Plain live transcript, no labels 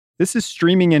This is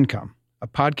Streaming Income, a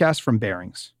podcast from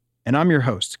Barings, and I'm your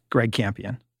host, Greg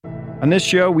Campion. On this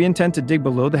show, we intend to dig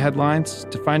below the headlines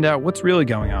to find out what's really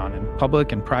going on in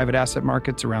public and private asset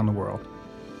markets around the world.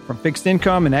 From fixed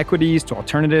income and equities to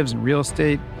alternatives and real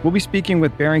estate, we'll be speaking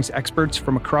with Barings experts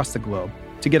from across the globe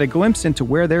to get a glimpse into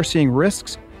where they're seeing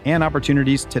risks and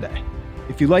opportunities today.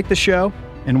 If you like the show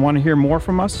and want to hear more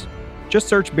from us, just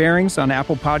search Barings on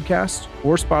Apple Podcasts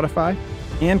or Spotify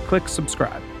and click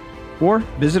subscribe. Or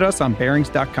visit us on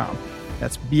Barings.com.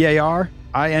 That's BARINGS.com.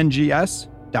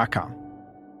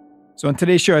 So on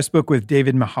today's show, I spoke with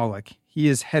David Mihalik. He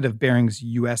is head of Barings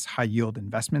U.S. High Yield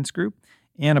Investments Group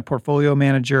and a portfolio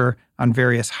manager on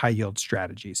various high yield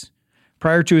strategies.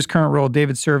 Prior to his current role,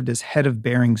 David served as head of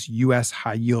Barings U.S.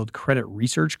 High Yield Credit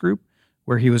Research Group,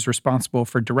 where he was responsible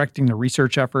for directing the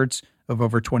research efforts of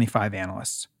over 25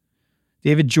 analysts.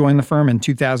 David joined the firm in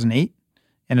 2008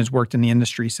 and has worked in the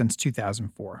industry since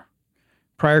 2004.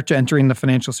 Prior to entering the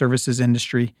financial services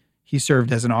industry, he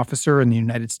served as an officer in the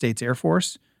United States Air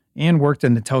Force and worked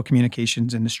in the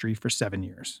telecommunications industry for 7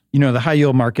 years. You know, the high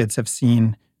yield markets have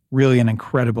seen really an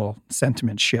incredible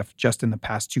sentiment shift just in the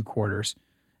past 2 quarters.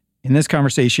 In this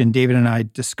conversation, David and I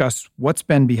discuss what's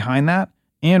been behind that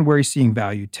and where he's seeing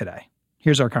value today.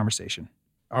 Here's our conversation.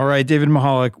 All right, David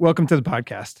Mihalik, welcome to the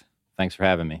podcast. Thanks for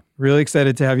having me. Really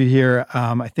excited to have you here.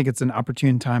 I think it's an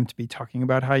opportune time to be talking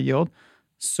about high yield.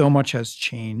 So much has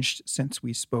changed since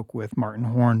we spoke with Martin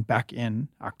Horn back in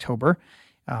October.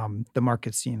 The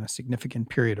market's seen a significant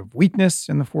period of weakness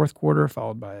in the fourth quarter,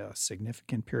 followed by a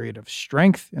significant period of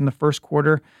strength in the first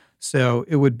quarter. So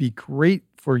it would be great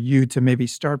for you to maybe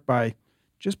start by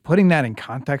just putting that in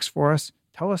context for us.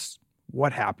 Tell us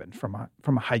what happened from a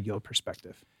high yield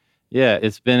perspective. Yeah,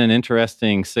 it's been an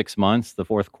interesting 6 months. The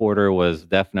fourth quarter was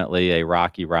definitely a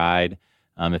rocky ride.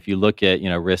 If you look at,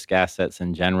 risk assets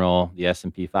in general, the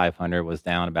S&P 500 was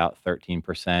down about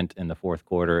 13% in the fourth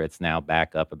quarter. It's now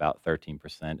back up about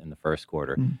 13% in the first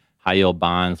quarter. High yield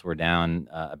bonds were down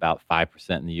about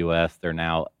 5% in the U.S. They're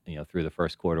now, through the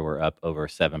first quarter, we're up over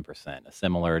 7%. A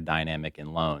similar dynamic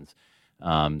in loans.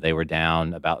 They were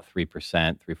down about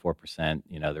 3%,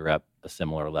 4%. They're up a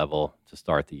similar level to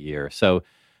start the year. So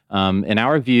in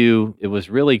our view, it was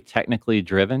really technically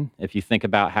driven. If you think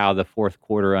about how the fourth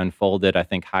quarter unfolded, I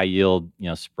think high yield,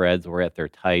 spreads were at their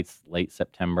tights late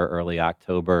September, early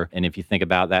October. And if you think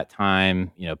about that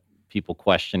time, people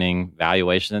questioning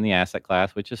valuation in the asset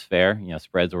class, which is fair.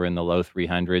 Spreads were in the low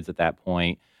 300s at that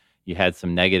point. You had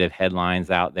some negative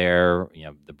headlines out there,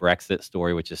 the Brexit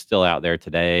story, which is still out there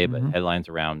today, but headlines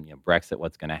around, Brexit,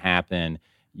 what's going to happen,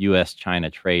 U.S.-China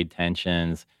trade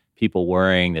tensions, people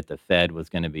worrying that the Fed was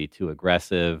going to be too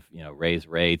aggressive, raise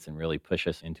rates and really push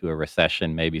us into a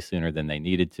recession maybe sooner than they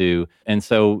needed to. And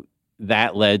so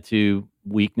that led to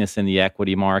weakness in the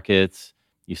equity markets.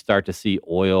 You start to see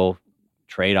oil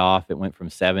trade off. It went from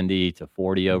 70 to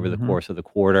 40 over the course of the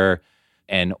quarter.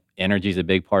 And energy is a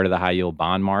big part of the high yield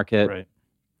bond market. Right.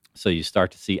 So you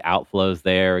start to see outflows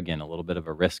there. Again, a little bit of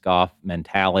a risk off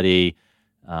mentality.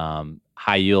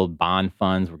 High yield bond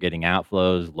funds were getting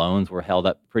outflows. Loans were held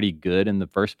up pretty good in the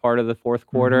first part of the fourth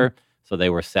quarter. So they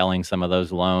were selling some of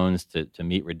those loans to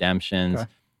meet redemptions. Okay.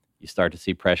 You start to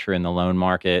see pressure in the loan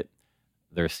market.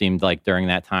 There seemed like during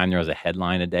that time there was a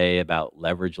headline a day about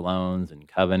leverage loans and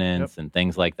covenants and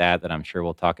things like that I'm sure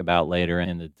we'll talk about later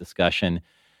in the discussion.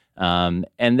 And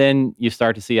then you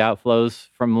start to see outflows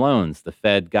from loans. The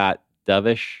Fed got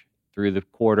dovish through the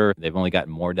quarter. They've only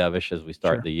gotten more dovish as we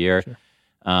start the year. Sure.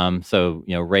 So,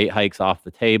 rate hikes off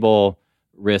the table,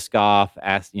 risk off,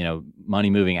 money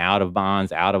moving out of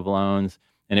bonds, out of loans.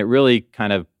 And it really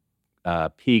kind of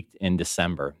peaked in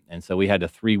December. And so we had a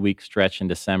 3-week stretch in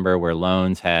December where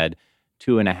loans had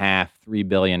 $2.5–3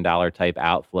 billion type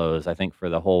outflows. I think for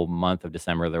the whole month of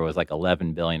December, there was like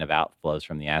 11 billion of outflows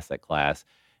from the asset class.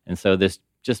 And so this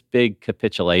just big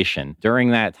capitulation.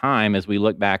 During that time, as we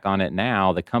look back on it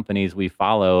now, the companies we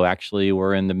follow actually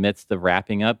were in the midst of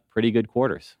wrapping up pretty good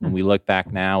quarters. When we look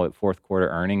back now at fourth quarter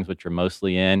earnings, which are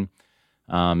mostly in,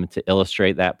 to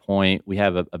illustrate that point, we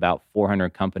have about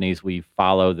 400 companies we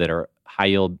follow that are high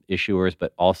yield issuers,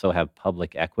 but also have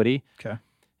public equity. Okay.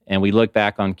 And we look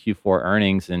back on Q4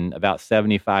 earnings, and about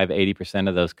 75–80%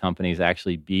 of those companies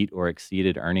actually beat or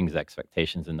exceeded earnings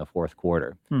expectations in the fourth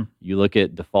quarter. You look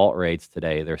at default rates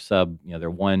today; they're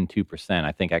they're 1–2%.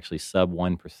 I think actually sub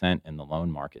 1% in the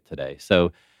loan market today.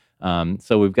 So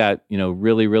we've got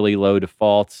really really low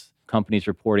defaults. Companies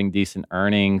reporting decent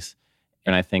earnings,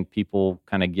 and I think people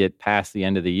kind of get past the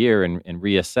end of the year and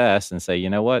reassess and say, you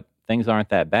know what, things aren't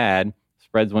that bad.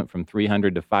 Spreads went from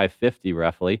 300 to 550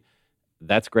 roughly.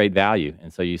 that's great value.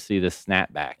 And so you see this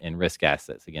snapback in risk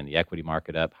assets. Again, the equity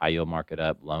market up, high yield market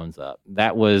up, loans up.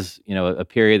 That was, a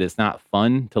period that's not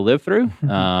fun to live through.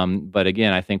 But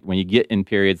again, I think when you get in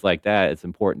periods like that, it's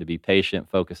important to be patient,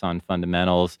 focus on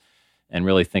fundamentals, and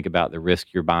really think about the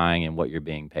risk you're buying and what you're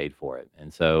being paid for it.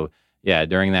 And so, yeah,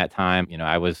 during that time,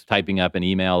 I was typing up an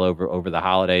email over the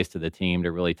holidays to the team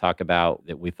to really talk about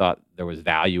that we thought there was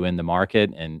value in the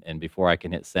market. And before I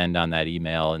can hit send on that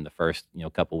email in the first,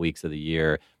 couple weeks of the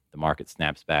year, the market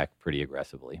snaps back pretty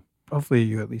aggressively. Hopefully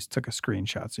you at least took a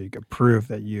screenshot so you could prove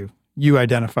that you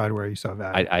identified where you saw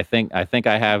value. I think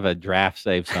I have a draft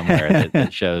saved somewhere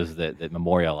that shows that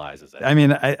memorializes it. I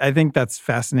mean, I think that's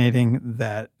fascinating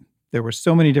that there were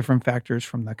so many different factors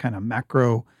from the kind of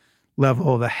macro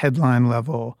level, the headline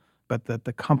level, but that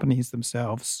the companies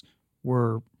themselves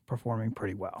were performing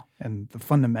pretty well. And the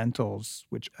fundamentals,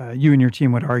 which you and your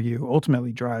team would argue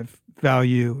ultimately drive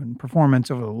value and performance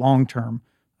over the long term,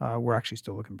 we're actually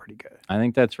still looking pretty good. I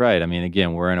think that's right. I mean,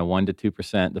 again, we're in a 1% to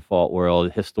 2% default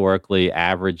world. Historically,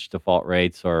 average default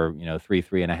rates are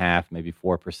 3.5%, maybe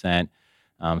 4%.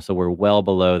 So we're well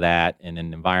below that in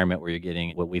an environment where you're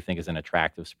getting what we think is an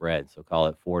attractive spread. So call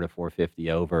it 4 to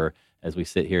 450 over as we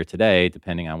sit here today,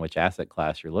 depending on which asset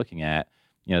class you're looking at.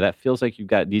 That feels like you've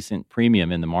got decent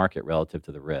premium in the market relative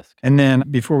to the risk. And then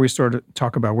before we start to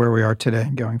talk about where we are today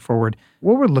and going forward,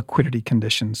 what were liquidity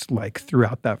conditions like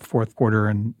throughout that fourth quarter?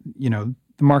 And, the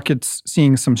market's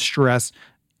seeing some stress.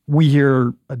 We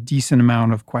hear a decent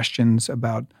amount of questions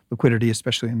about liquidity,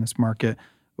 especially in this market.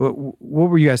 What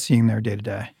were you guys seeing there day to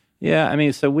day? Yeah, I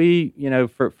mean, so we,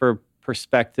 for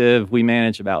perspective, we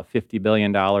manage about $50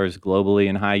 billion globally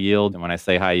in high yield. And when I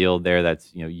say high yield there, that's,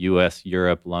 U.S.,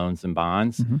 Europe, loans and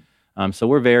bonds. Mm-hmm. So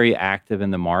we're very active in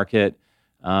the market.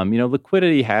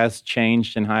 Liquidity has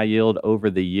changed in high yield over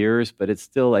the years, but it's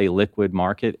still a liquid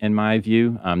market in my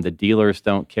view. The dealers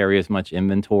don't carry as much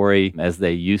inventory as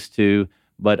they used to.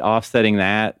 But offsetting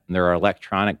that, there are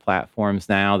electronic platforms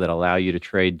now that allow you to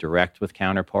trade direct with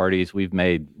counterparties. We've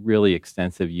made really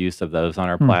extensive use of those on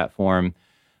our platform.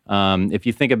 If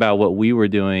you think about what we were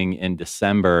doing in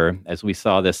December, as we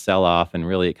saw this sell-off, and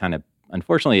really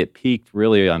unfortunately, it peaked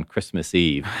really on Christmas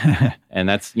Eve. And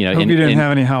that's, Hope you didn't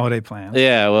have any holiday plans.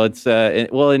 Yeah, well, it's,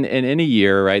 in any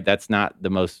year, right, that's not the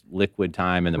most liquid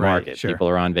time in the market. Sure. People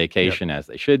are on vacation as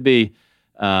they should be.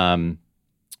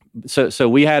 So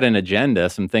we had an agenda,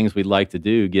 some things we'd like to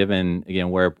do, given again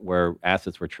where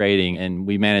assets were trading, and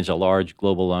we manage a large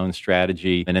global loan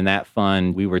strategy. And in that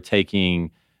fund, we were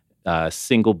taking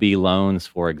single B loans,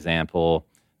 for example,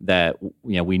 that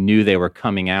we knew they were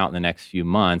coming out in the next few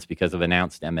months because of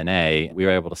announced M&A. We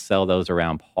were able to sell those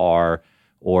around par,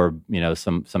 or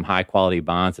some high quality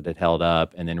bonds that had held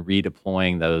up, and then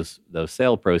redeploying those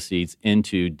sale proceeds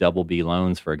into double B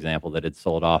loans, for example, that had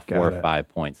sold off 4 or 5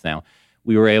 points. Now,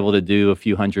 we were able to do a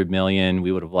few $100 million.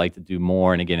 We would have liked to do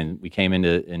more. And again, we came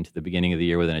into the beginning of the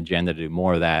year with an agenda to do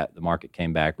more of that. The market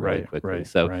came back really quickly.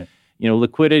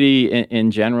 Liquidity in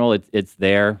general, it's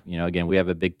there. Again, we have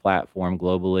a big platform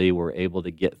globally. We're able to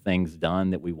get things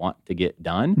done that we want to get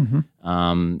done,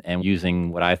 and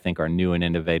using what I think are new and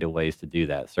innovative ways to do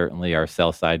that. Certainly our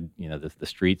sell side, the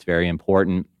street's very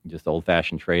important, just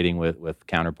old-fashioned trading with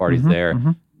counterparties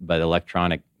there. But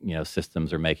electronic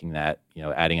systems are making that,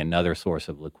 adding another source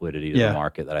of liquidity to the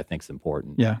market that I think is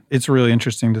important. Yeah, it's really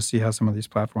interesting to see how some of these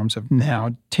platforms have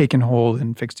now taken hold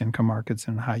in fixed income markets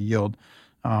and high yield,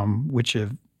 which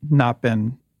have not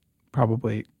been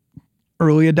probably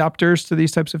early adopters to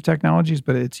these types of technologies,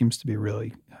 but it seems to be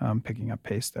really picking up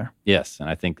pace there. Yes, and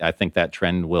I think that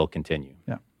trend will continue.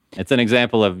 Yeah. It's an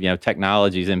example of,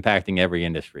 technologies impacting every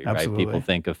industry, Absolutely. Right? People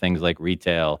think of things like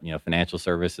retail, financial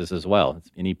services as well. It's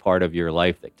any part of your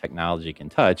life that technology can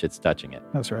touch, it's touching it.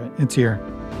 That's right. It's here.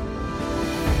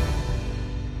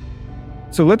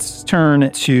 So let's turn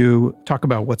to talk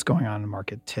about what's going on in the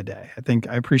market today.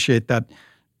 I appreciate that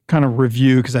kind of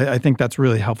review because I think that's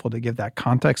really helpful to give that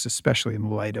context, especially in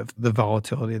light of the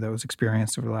volatility that was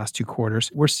experienced over the last 2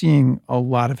 quarters. We're seeing a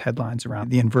lot of headlines around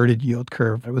the inverted yield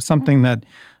curve. It was something that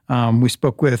we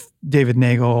spoke with David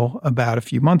Nagel about a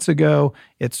few months ago.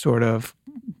 It sort of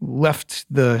left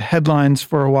the headlines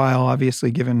for a while,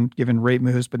 obviously, given rate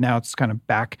moves, but now it's kind of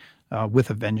back with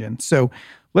a vengeance. So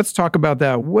let's talk about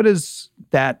that. What is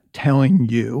that telling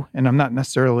you? And I'm not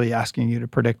necessarily asking you to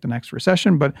predict the next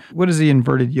recession, but what is the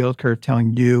inverted yield curve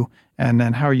telling you? And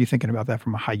then how are you thinking about that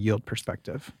from a high yield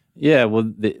perspective? Yeah, well,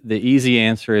 the easy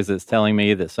answer is it's telling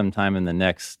me that sometime in the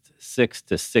next 6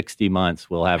 to 60 months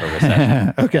we'll have a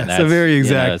recession. Okay, so very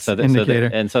exact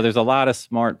indicator. So there's a lot of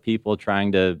smart people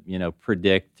trying to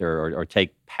predict or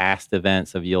take past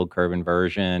events of yield curve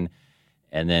inversion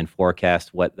and then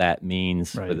forecast what that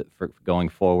means Right. for going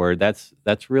forward. That's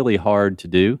really hard to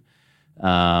do.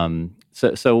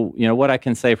 So what I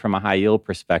can say from a high yield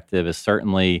perspective is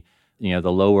certainly,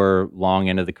 the lower long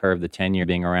end of the curve, the 10-year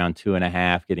being around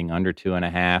 2.5, getting under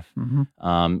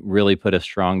 2.5, really put a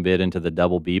strong bid into the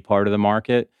double B part of the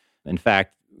market. In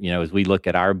fact, as we look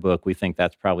at our book, we think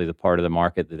that's probably the part of the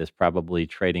market that is probably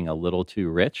trading a little too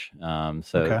rich.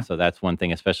 So that's one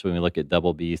thing, especially when we look at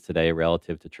double Bs today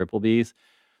relative to triple Bs.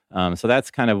 So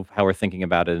that's kind of how we're thinking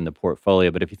about it in the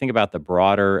portfolio. But if you think about the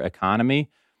broader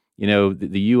economy, the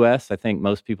U.S., I think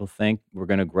most people think we're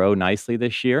going to grow nicely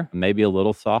this year. Maybe a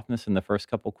little softness in the first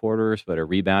couple quarters, but a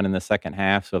rebound in the second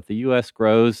half. So if the U.S.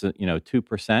 grows,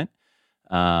 2%,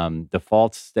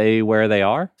 defaults stay where they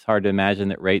are. It's hard to imagine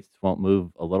that rates won't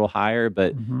move a little higher,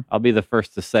 but I'll be the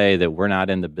first to say that we're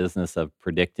not in the business of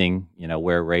predicting,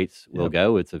 where rates will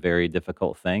go. It's a very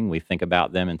difficult thing. We think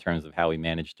about them in terms of how we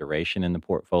manage duration in the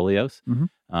portfolios,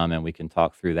 and we can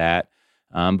talk through that.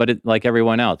 But like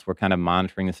everyone else, we're kind of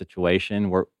monitoring the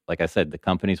situation. Like I said, the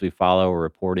companies we follow are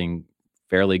reporting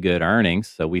fairly good earnings,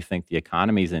 so we think the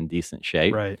economy's in decent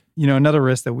shape. Right. Another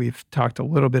risk that we've talked a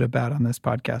little bit about on this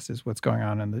podcast is what's going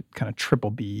on in the kind of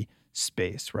triple B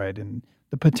space, right? And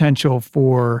the potential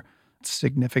for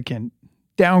significant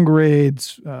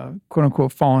downgrades, quote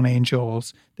unquote, fallen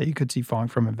angels that you could see falling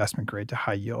from investment grade to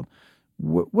high yield.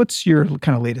 What's your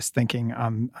kind of latest thinking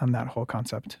on that whole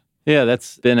concept? Yeah,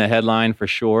 that's been a headline for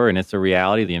sure, and it's a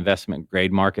reality. The investment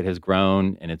grade market has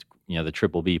grown, and it's the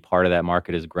triple B part of that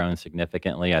market has grown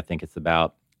significantly. I think it's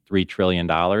about $3 trillion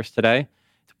today.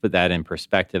 To put that in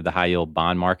perspective, the high yield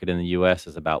bond market in the U.S.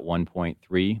 is about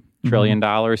 $1.3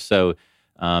 trillion. So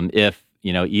if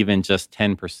even just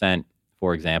 10%,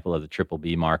 for example, of the triple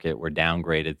B market were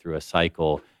downgraded through a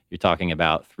cycle, you're talking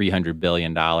about $300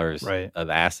 billion of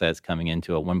assets coming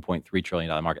into a $1.3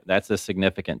 trillion market. That's a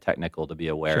significant technical to be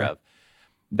aware of.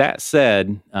 That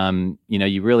said,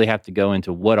 you really have to go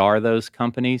into what are those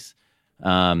companies.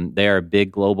 They are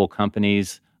big global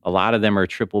companies. A lot of them are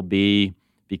triple B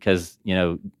because,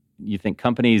 you think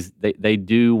companies, they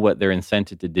do what they're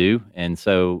incented to do. And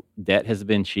so debt has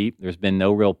been cheap. There's been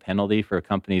no real penalty for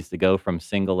companies to go from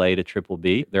single A to triple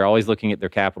B. They're always looking at their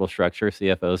capital structure,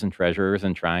 CFOs and treasurers,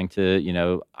 and trying to,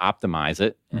 optimize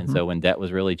it. And so when debt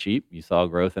was really cheap, you saw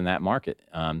growth in that market.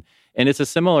 And it's a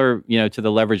similar, to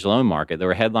the leveraged loan market. There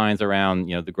were headlines around,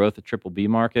 the growth of triple B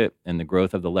market and the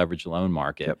growth of the leveraged loan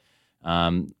market.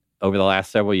 Over the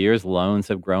last several years, loans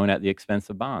have grown at the expense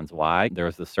of bonds. Why? There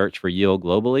was the search for yield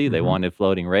globally. They wanted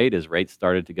floating rate as rates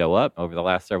started to go up over the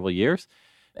last several years.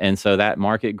 And so that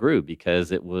market grew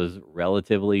because it was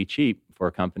relatively cheap for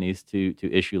companies to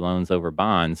issue loans over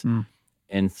bonds.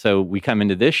 And so we come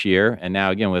into this year, and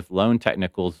now again, with loan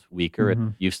technicals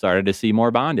weaker, you've started to see more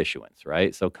bond issuance,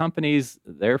 right? So companies,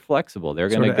 they're flexible. They're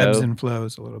going to go ebbs and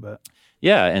flows a little bit.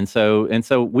 Yeah, and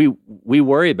so we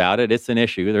worry about it. It's an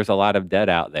issue. There's a lot of debt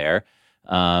out there.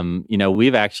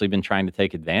 We've actually been trying to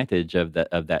take advantage of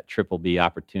that triple B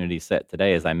opportunity set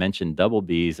today. As I mentioned, double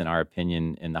Bs, in our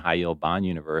opinion, in the high yield bond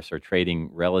universe, are trading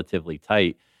relatively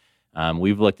tight.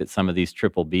 We've looked at some of these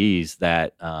triple Bs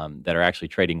that are actually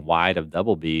trading wide of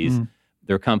double Bs.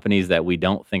 They're companies that we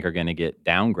don't think are going to get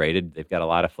downgraded. They've got a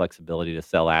lot of flexibility to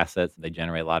sell assets. They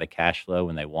generate a lot of cash flow.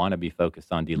 When they want to be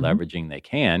focused on deleveraging, they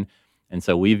can. And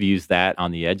so we've used that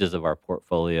on the edges of our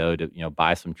portfolio to,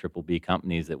 buy some triple B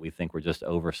companies that we think were just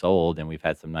oversold, and we've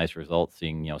had some nice results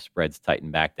seeing, spreads tighten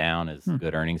back down as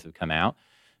good earnings have come out.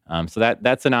 So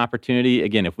that's an opportunity.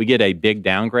 Again, if we get a big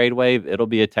downgrade wave, it'll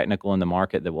be a technical in the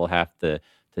market that we'll have to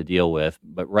deal with.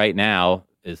 But right now,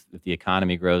 if the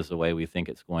economy grows the way we think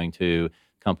it's going to,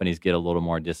 companies get a little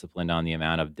more disciplined on the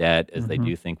amount of debt as they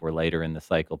do think we're later in the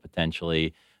cycle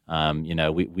potentially.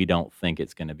 We don't think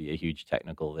it's going to be a huge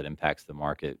technical that impacts the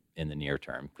market in the near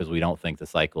term because we don't think the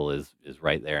cycle is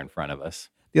right there in front of us.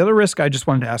 The other risk I just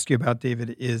wanted to ask you about,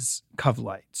 David, is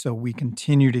Cov-Lite. So we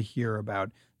continue to hear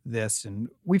about this, and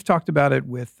we've talked about it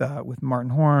with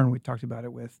Martin Horn. We talked about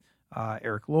it with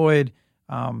Eric Lloyd.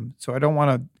 So I don't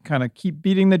want to kind of keep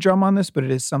beating the drum on this, but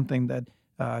it is something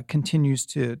that continues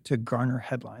to garner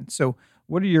headlines. So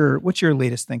what's your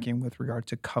latest thinking with regard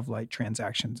to Cov-Lite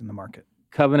transactions in the market?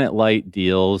 Covenant light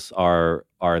deals are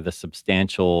the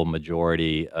substantial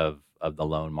majority of the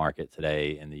loan market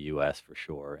today in the U.S. for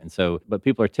sure. And so what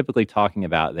people are typically talking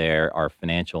about there are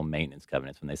financial maintenance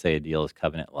covenants when they say a deal is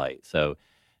covenant light. So,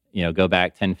 go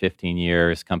back 10, 15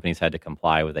 years, companies had to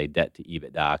comply with a debt to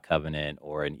EBITDA covenant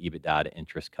or an EBITDA to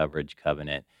interest coverage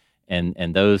covenant.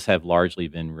 And those have largely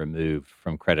been removed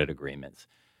from credit agreements.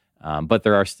 But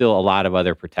there are still a lot of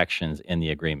other protections in the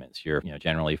agreements. You're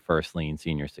generally first lien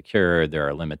senior secured. There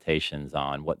are limitations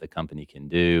on what the company can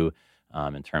do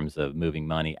in terms of moving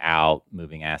money out,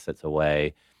 moving assets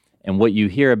away. And what you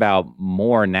hear about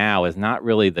more now is not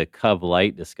really the Cov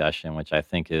Light discussion, which I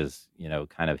think is,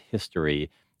 kind of history.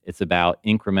 It's about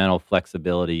incremental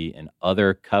flexibility in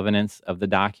other covenants of the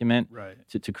document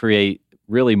to create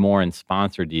really more in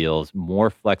sponsor deals, more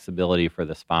flexibility for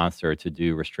the sponsor to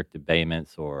do restricted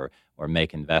payments or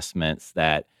make investments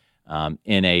that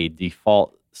in a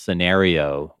default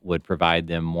scenario would provide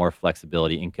them more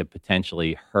flexibility and could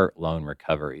potentially hurt loan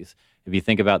recoveries. If you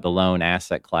think about the loan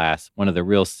asset class, one of the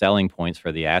real selling points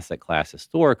for the asset class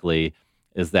historically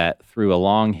is that through a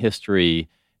long history,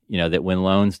 that when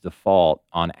loans default,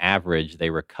 on average, they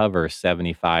recover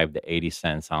 75 to 80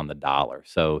 cents on the dollar.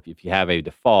 So if you have a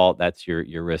default, that's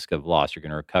your risk of loss. You're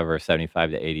going to recover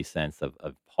 75 to 80 cents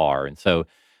of par. And so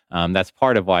that's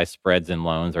part of why spreads in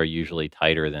loans are usually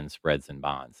tighter than spreads in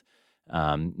bonds.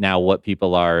 Now, what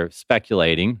people are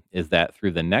speculating is that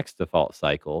through the next default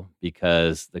cycle,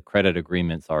 because the credit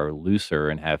agreements are looser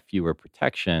and have fewer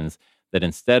protections, that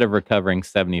instead of recovering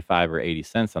 75 or 80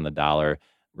 cents on the dollar,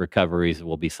 recoveries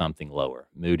will be something lower.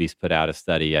 Moody's put out a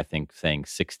study, I think, saying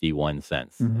 61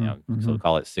 cents. So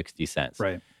call it 60 cents.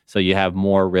 Right. So you have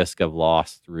more risk of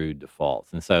loss through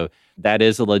defaults. And so that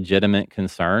is a legitimate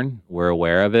concern. We're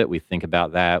aware of it. We think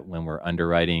about that when we're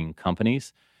underwriting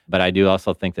companies. But I do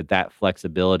also think that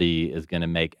flexibility is going to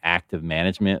make active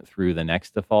management through the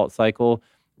next default cycle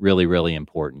really, really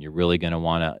important. You're really going to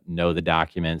want to know the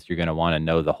documents. You're going to want to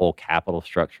know the whole capital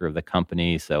structure of the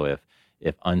company. So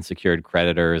if unsecured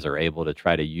creditors are able to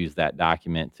try to use that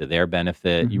document to their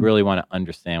benefit, you really want to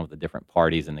understand what the different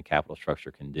parties in the capital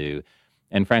structure can do.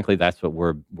 And frankly, that's what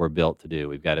we're built to do.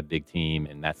 We've got a big team,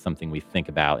 and that's something we think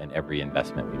about in every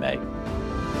investment we make.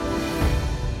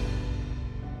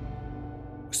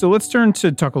 So let's turn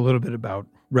to talk a little bit about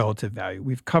relative value.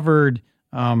 We've covered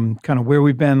kind of where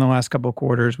we've been the last couple of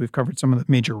quarters. We've covered some of the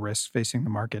major risks facing the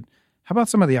market. How about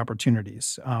some of the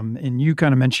opportunities? And you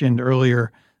kind of mentioned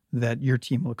earlier that your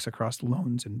team looks across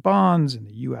loans and bonds in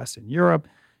the U.S. and Europe.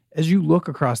 As you look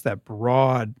across that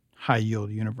broad high-yield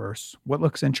universe, what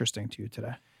looks interesting to you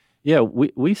today? Yeah,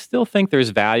 we still think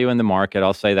there's value in the market.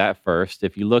 I'll say that first.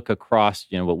 If you look across,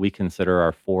 what we consider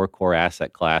our four core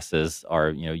asset classes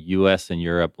are, U.S. and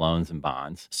Europe loans and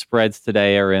bonds. Spreads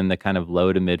today are in the kind of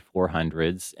low to mid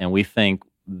 400s, and we think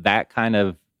that kind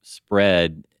of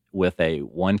spread with a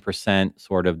 1%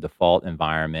 sort of default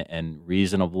environment and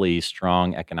reasonably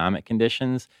strong economic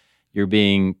conditions, you're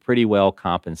being pretty well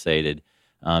compensated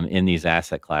in these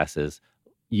asset classes.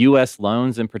 U.S.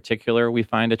 loans in particular, we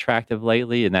find attractive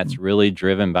lately, and that's really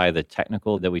driven by the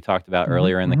technical that we talked about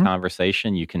earlier in the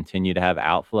conversation. You continue to have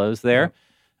outflows there.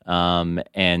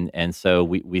 And so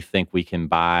we think we can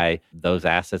buy those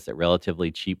assets at relatively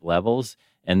cheap levels.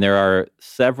 And there are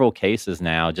several cases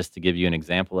now, just to give you an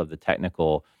example of the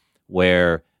technical,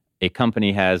 where a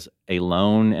company has a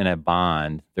loan and a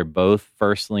bond. They're both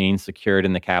first lien secured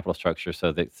in the capital structure,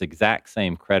 so it's the exact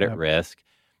same credit risk.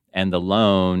 And the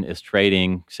loan is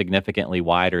trading significantly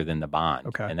wider than the bond.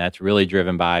 Okay. And that's really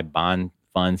driven by bond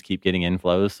funds keep getting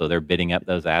inflows, so they're bidding up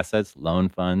those assets. Loan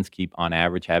funds keep, on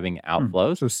average, having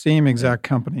outflows. So same exact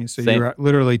company. So you're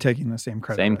literally taking the same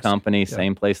credit Same risk. company,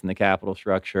 same place in the capital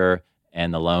structure,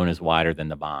 and the loan is wider than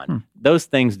the bond. Those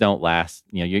things don't last.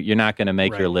 You're not going to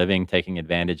make your living taking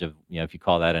advantage of, if you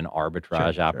call that an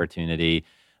arbitrage opportunity.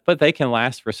 But they can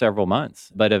last for several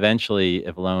months. But eventually,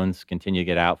 if loans continue to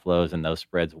get outflows and those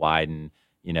spreads widen,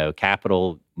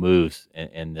 capital moves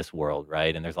in this world,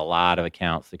 right? And there's a lot of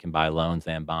accounts that can buy loans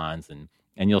and bonds,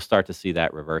 and you'll start to see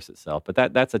that reverse itself.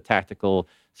 But that's a tactical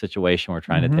situation we're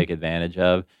trying to take advantage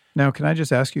of. Now, can I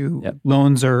just ask you,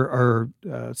 loans are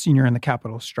senior in the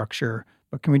capital structure,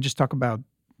 but can we just talk about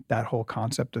that whole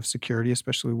concept of security,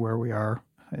 especially where we are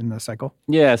in the cycle?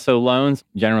 Yeah, so loans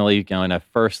generally go in a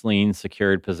first lien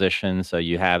secured position. So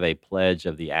you have a pledge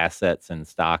of the assets and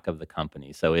stock of the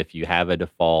company. So if you have a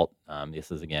default, this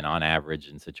is again on average,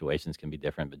 and situations can be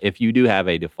different. But if you do have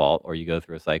a default, or you go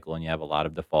through a cycle and you have a lot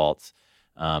of defaults,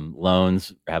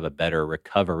 loans have a better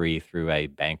recovery through a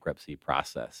bankruptcy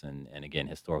process. And again,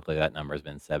 historically, that number has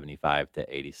been 75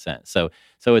 to 80 cents. So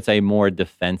it's a more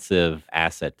defensive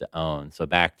asset to own. So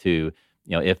back to,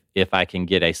 if I can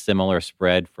get a similar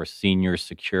spread for senior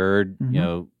secured,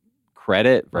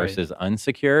 credit versus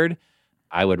unsecured,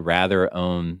 I would rather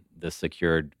own the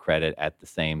secured credit at the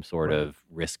same sort of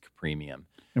risk premium.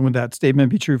 And would that statement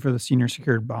be true for the senior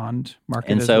secured bond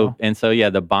market as well? And so,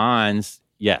 the bonds,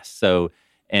 yes. So,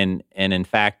 and in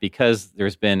fact, because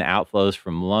there's been outflows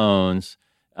from loans,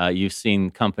 you've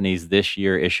seen companies this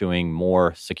year issuing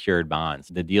more secured bonds.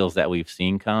 The deals that we've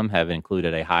seen come have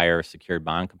included a higher secured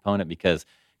bond component because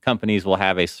companies will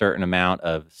have a certain amount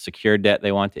of secured debt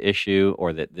they want to issue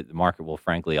or that the market will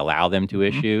frankly allow them to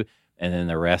issue. And then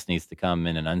the rest needs to come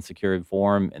in an unsecured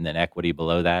form and then equity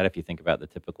below that if you think about the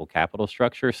typical capital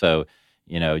structure. So,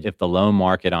 if the loan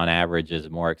market on average is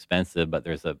more expensive, but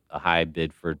there's a high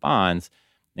bid for bonds,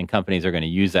 then companies are going to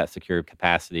use that secured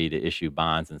capacity to issue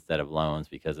bonds instead of loans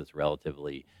because it's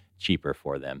relatively cheaper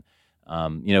for them.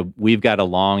 We've got a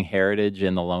long heritage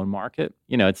in the loan market.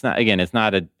 It's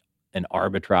not an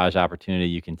arbitrage opportunity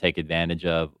you can take advantage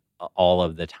of all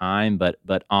of the time, but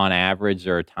on average,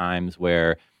 there are times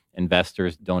where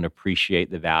investors don't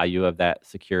appreciate the value of that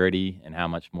security and how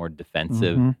much more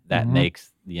defensive that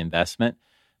makes the investment.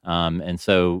 And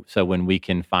so when we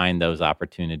can find those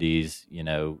opportunities,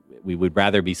 we would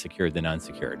rather be secured than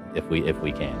unsecured if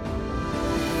we can.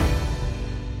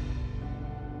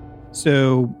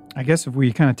 So I guess if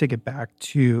we kind of take it back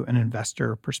to an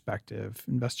investor perspective,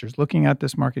 investors looking at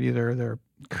this market, either they're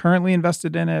currently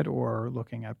invested in it or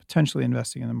looking at potentially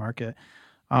investing in the market.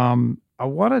 I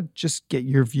want to just get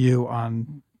your view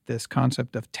on this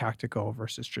concept of tactical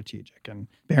versus strategic. And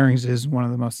Barings is one of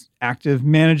the most active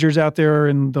managers out there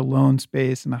in the loan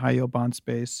space and the high yield bond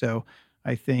space. So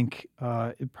I think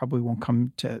it probably won't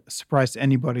come to a surprise to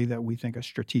anybody that we think a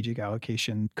strategic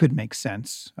allocation could make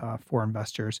sense for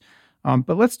investors.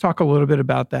 But let's talk a little bit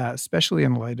about that, especially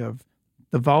in light of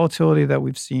the volatility that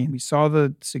we've seen. We saw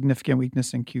the significant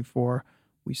weakness in Q4.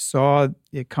 We saw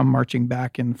it come marching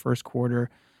back in the first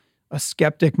quarter. A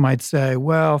skeptic might say,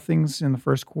 well, things in the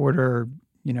first quarter,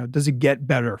 does it get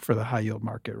better for the high yield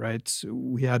market, right? So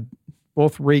we had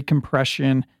both rate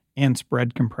compression and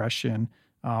spread compression,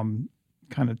 kind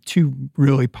of two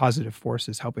really positive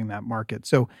forces helping that market.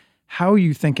 So how are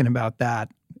you thinking about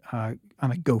that on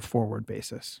a go-forward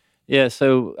basis? Yeah,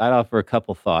 so I'd offer a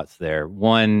couple thoughts there.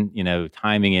 One,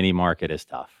 timing any market is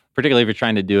tough, particularly if you're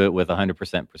trying to do it with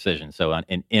 100% precision. So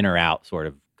an in or out sort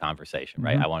of conversation,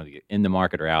 right? I want to be in the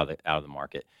market or out of the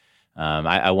market.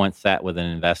 I once sat with an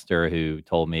investor who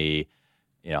told me,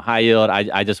 high yield,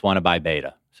 I just want to buy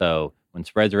beta. So when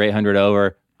spreads are 800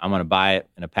 over, I'm going to buy it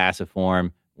in a passive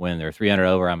form. When they're 300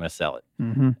 over, I'm going to sell it.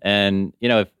 And,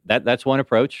 if that's one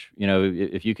approach,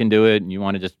 if you can do it and you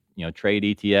want to just, trade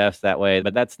ETFs that way,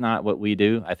 but that's not what we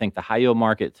do. I think the high yield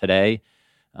market today,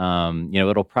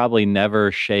 it'll probably never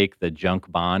shake the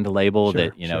junk bond label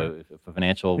that, if a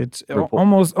financial... It's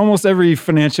almost every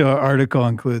financial article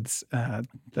includes that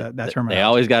terminology. They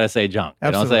always got to say junk.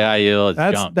 Absolutely. They don't say high yield,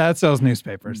 it's junk. That sells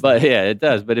newspapers. But yeah, it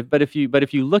does. But if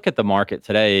you look at the market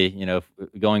today,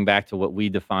 going back to what we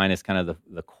define as kind of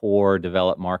the core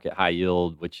developed market high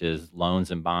yield, which is loans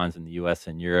and bonds in the U.S.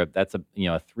 and Europe, that's a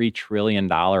 $3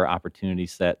 trillion opportunity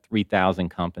set, 3,000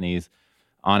 companies.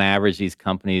 On average, these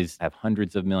companies have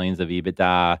hundreds of millions of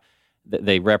EBITDA.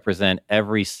 They represent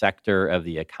every sector of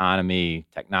the economy: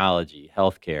 technology,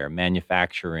 healthcare,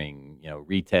 manufacturing,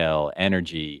 retail,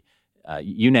 energy,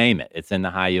 you name it. It's in the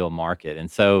high yield market.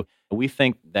 And so we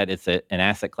think that it's an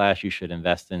asset class you should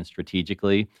invest in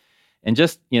strategically. And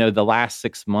just, the last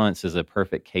 6 months is a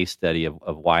perfect case study of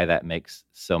why that makes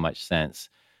so much sense.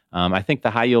 I think the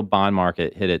high yield bond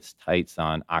market hit its tights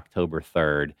on October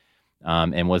 3rd.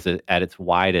 And was at its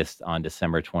widest on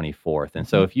December 24th. And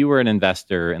so if you were an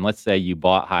investor, and let's say you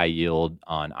bought high yield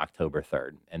on October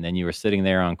 3rd, and then you were sitting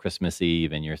there on Christmas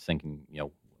Eve and you're thinking,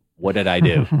 what did I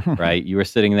do, right? You were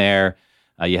sitting there,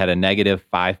 you had a negative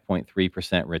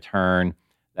 5.3% return.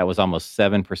 That was almost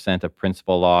 7% of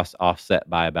principal loss, offset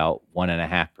by about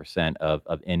 1.5%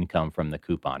 of income from the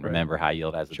coupon. Right. Remember, high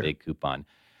yield has a big coupon.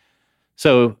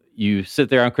 So you sit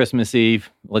there on Christmas Eve.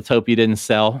 Let's hope you didn't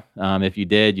sell. If you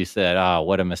did, you said, oh,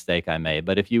 what a mistake I made.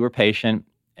 But if you were patient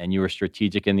and you were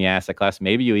strategic in the asset class,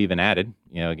 maybe you even added,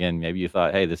 again, maybe you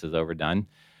thought, hey, this is overdone.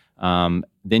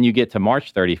 Then you get to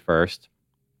March 31st.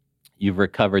 You've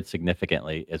recovered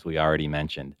significantly, as we already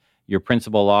mentioned. Your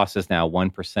principal loss is now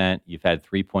 1%. You've had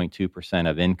 3.2%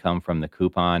 of income from the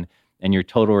coupon. And your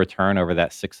total return over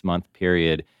that 6-month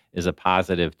period is a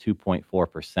positive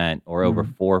 2.4% or over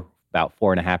about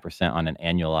 4.5% on an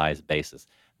annualized basis.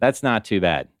 That's not too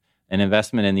bad. An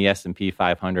investment in the S&P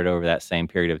 500 over that same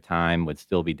period of time would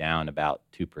still be down about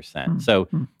 2%. So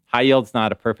high yield's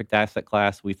not a perfect asset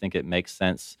class. We think it makes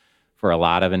sense for a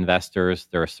lot of investors.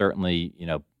 There are certainly,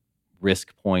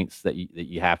 risk points that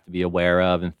you have to be aware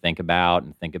of and think about,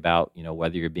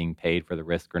 whether you're being paid for the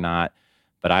risk or not.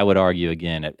 But I would argue,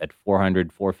 again, at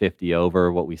 400, 450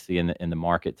 over what we see in the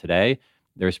market today,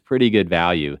 there's pretty good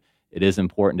value. It is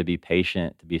important to be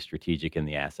patient, to be strategic in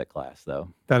the asset class, though.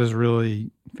 That is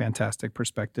really fantastic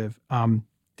perspective.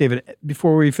 David,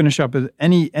 before we finish up,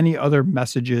 any other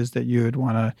messages that you would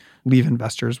want to leave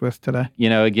investors with today?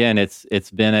 Again,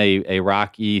 it's been a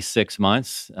rocky 6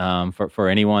 months for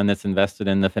anyone that's invested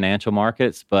in the financial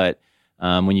markets. But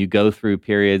when you go through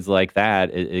periods like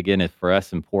that, it's for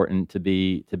us important to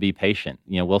be patient.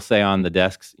 We'll say on the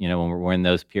desks, when we're in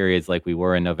those periods like we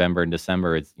were in November and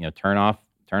December, it's turn off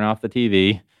the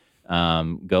TV,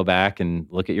 go back and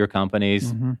look at your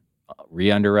companies. Mm-hmm.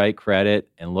 Re-underwrite credit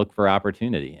and look for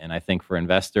opportunity. And I think for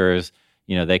investors,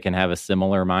 they can have a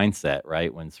similar mindset,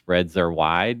 right? When spreads are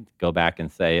wide, go back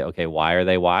and say, okay, why are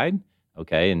they wide?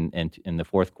 Okay, and in the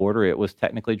fourth quarter, it was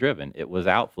technically driven. It was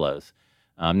outflows.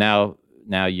 Now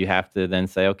you have to then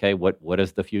say, okay, what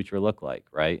does the future look like,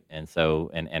 right? And so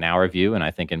in our view, and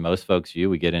I think in most folks' view,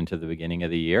 we get into the beginning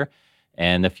of the year,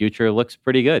 and the future looks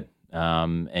pretty good.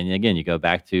 And again, you go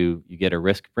back to, you get a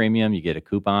risk premium, you get a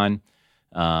coupon.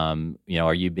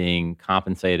 Are you being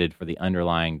compensated for the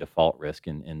underlying default risk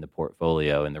in the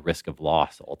portfolio and the risk of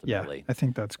loss ultimately? Yeah, I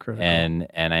think that's critical. And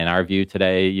in our view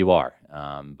today, you are.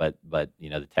 But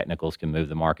the technicals can move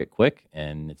the market quick,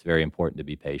 and it's very important to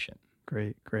be patient.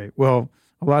 Great. Well,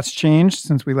 a lot's changed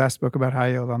since we last spoke about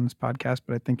high yield on this podcast,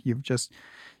 but I think you've just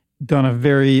done a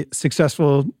very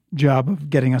successful job of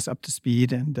getting us up to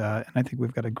speed, and I think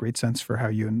we've got a great sense for how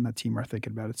you and the team are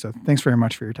thinking about it. So thanks very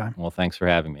much for your time. Well, thanks for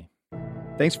having me.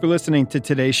 Thanks for listening to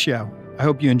today's show. I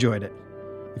hope you enjoyed it.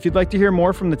 If you'd like to hear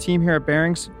more from the team here at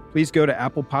Barings, please go to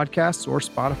Apple Podcasts or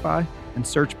Spotify and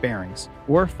search Barings,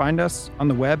 or find us on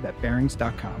the web at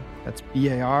barings.com. That's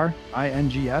BARINGS.com.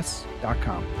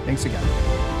 Thanks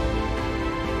again.